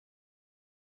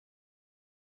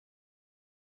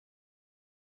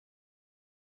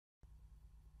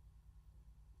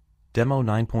Demo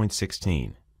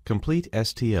 9.16, Complete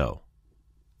STO.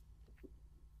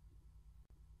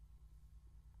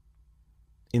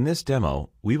 In this demo,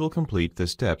 we will complete the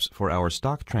steps for our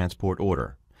stock transport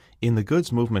order. In the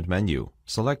Goods Movement menu,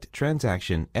 select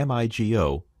Transaction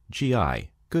MIGO,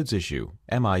 GI, Goods Issue,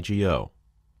 MIGO.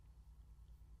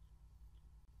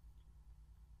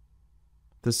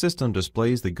 The system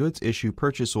displays the Goods Issue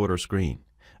Purchase Order screen.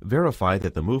 Verify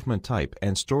that the movement type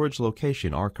and storage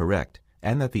location are correct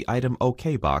and that the item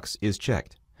OK box is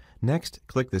checked. Next,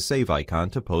 click the Save icon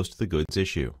to post the goods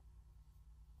issue.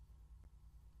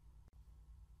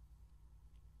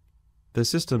 The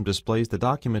system displays the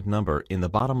document number in the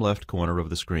bottom left corner of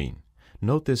the screen.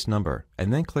 Note this number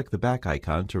and then click the back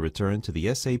icon to return to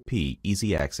the SAP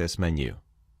Easy Access menu.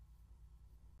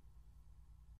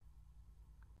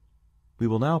 We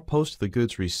will now post the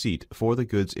goods receipt for the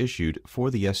goods issued for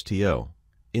the STO.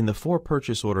 In the For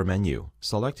Purchase Order menu,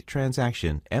 select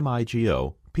Transaction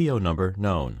MIGO, PO number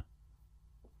known.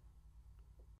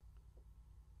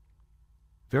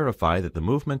 Verify that the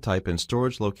movement type and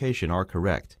storage location are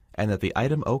correct and that the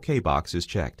item OK box is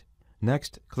checked.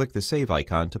 Next, click the Save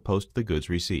icon to post the goods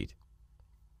receipt.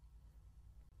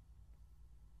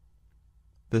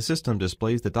 The system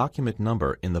displays the document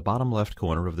number in the bottom left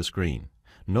corner of the screen.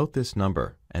 Note this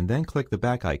number and then click the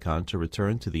back icon to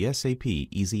return to the SAP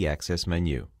Easy Access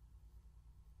menu.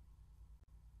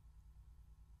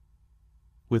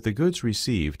 With the goods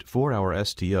received for our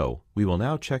STO, we will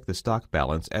now check the stock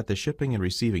balance at the shipping and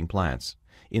receiving plants.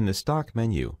 In the Stock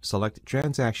menu, select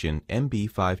Transaction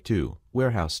MB52,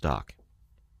 Warehouse Stock.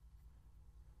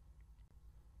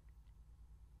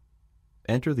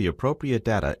 Enter the appropriate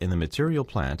data in the Material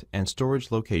Plant and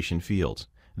Storage Location fields.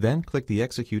 Then click the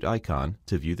Execute icon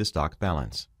to view the stock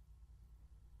balance.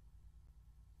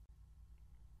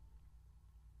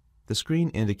 The screen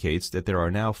indicates that there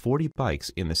are now 40 bikes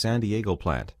in the San Diego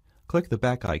plant. Click the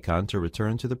back icon to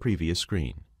return to the previous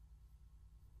screen.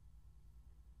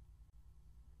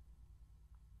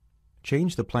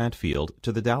 Change the plant field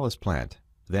to the Dallas plant.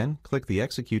 Then click the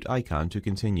Execute icon to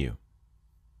continue.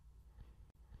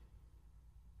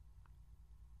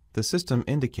 The system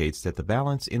indicates that the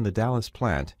balance in the Dallas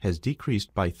plant has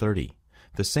decreased by 30,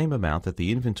 the same amount that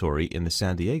the inventory in the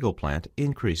San Diego plant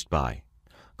increased by.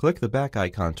 Click the back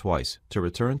icon twice to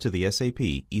return to the SAP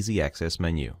Easy Access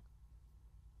menu.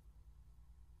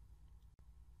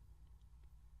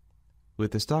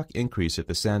 With the stock increase at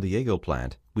the San Diego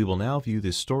plant, we will now view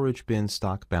the storage bin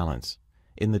stock balance.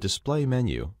 In the Display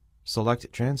menu,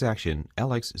 select Transaction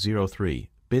LX03,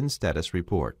 Bin Status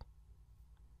Report.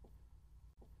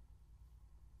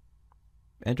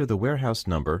 Enter the warehouse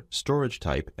number, storage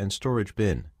type, and storage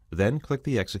bin. Then click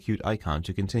the Execute icon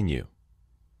to continue.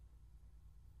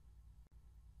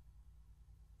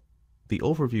 The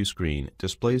Overview screen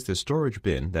displays the storage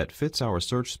bin that fits our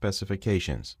search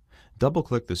specifications.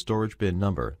 Double-click the storage bin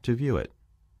number to view it.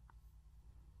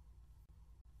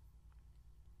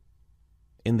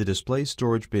 In the Display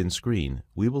Storage Bin screen,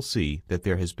 we will see that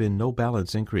there has been no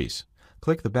balance increase.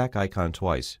 Click the back icon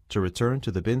twice to return to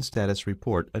the Bin Status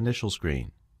Report initial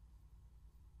screen.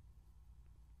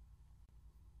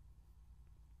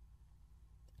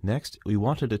 Next, we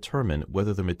want to determine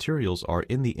whether the materials are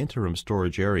in the interim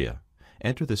storage area.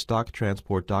 Enter the stock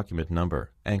transport document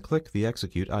number and click the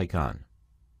Execute icon.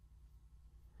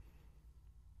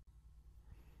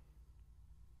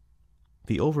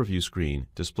 The Overview screen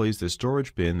displays the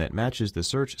storage bin that matches the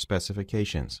search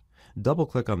specifications.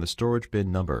 Double-click on the storage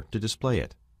bin number to display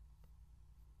it.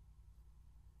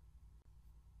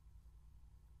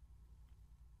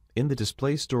 In the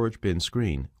Display Storage Bin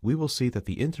screen, we will see that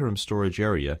the interim storage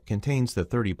area contains the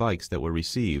 30 bikes that were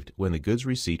received when the goods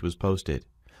receipt was posted.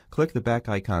 Click the back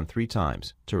icon 3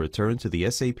 times to return to the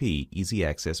SAP Easy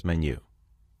Access menu.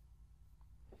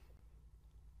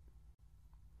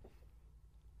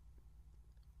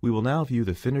 We will now view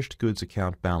the finished goods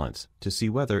account balance to see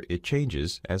whether it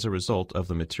changes as a result of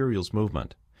the materials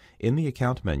movement. In the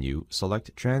Account menu,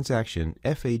 select Transaction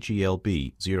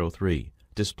FAGLB03,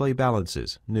 Display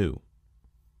Balances, New.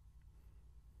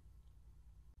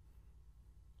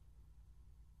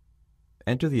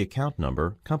 Enter the account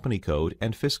number, company code,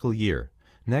 and fiscal year.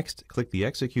 Next, click the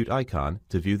Execute icon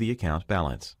to view the account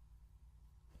balance.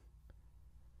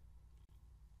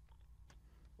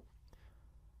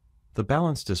 The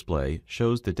balance display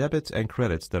shows the debits and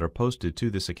credits that are posted to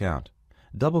this account.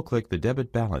 Double-click the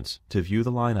debit balance to view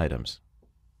the line items.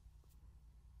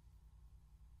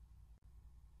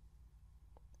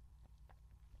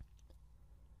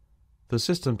 The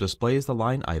system displays the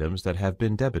line items that have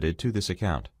been debited to this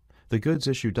account. The goods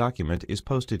issue document is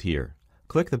posted here.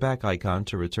 Click the back icon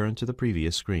to return to the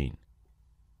previous screen.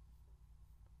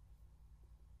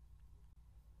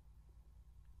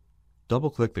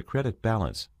 Double-click the credit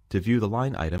balance to view the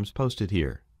line items posted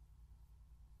here.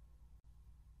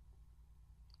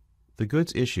 The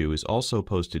goods issue is also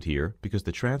posted here because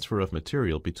the transfer of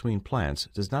material between plants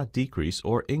does not decrease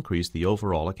or increase the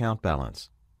overall account balance.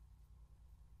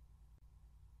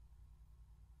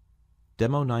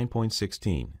 Demo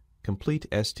 9.16 Complete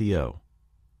STO.